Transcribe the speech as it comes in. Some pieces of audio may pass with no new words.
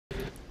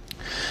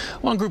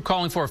One group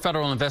calling for a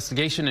federal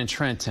investigation in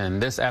Trenton.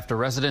 This after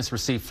residents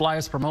received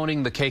flyers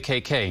promoting the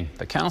KKK.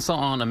 The Council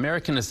on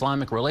American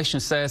Islamic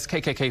Relations says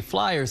KKK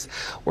flyers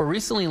were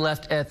recently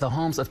left at the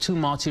homes of two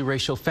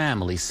multiracial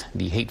families.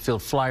 The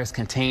hate-filled flyers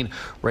contained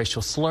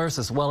racial slurs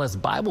as well as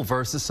Bible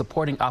verses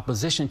supporting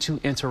opposition to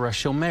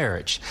interracial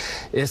marriage.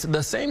 It's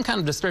the same kind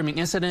of disturbing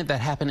incident that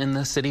happened in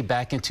the city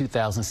back in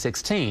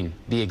 2016.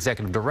 The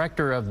executive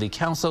director of the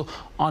Council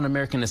on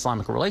American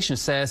Islamic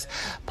Relations says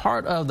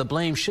part of the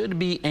blame should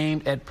be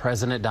aimed at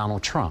President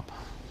Donald Trump.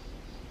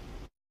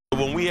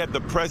 When we have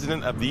the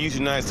president of the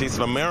United States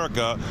of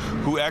America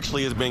who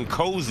actually has been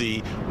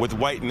cozy with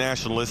white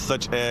nationalists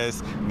such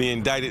as the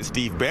indicted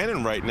Steve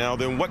Bannon right now,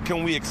 then what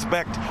can we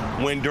expect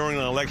when during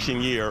an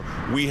election year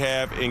we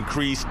have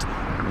increased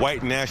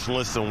white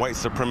nationalists and white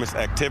supremacist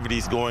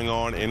activities going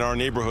on in our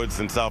neighborhoods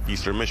in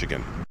southeastern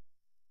Michigan?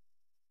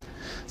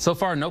 So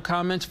far, no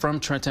comments from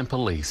Trenton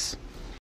police.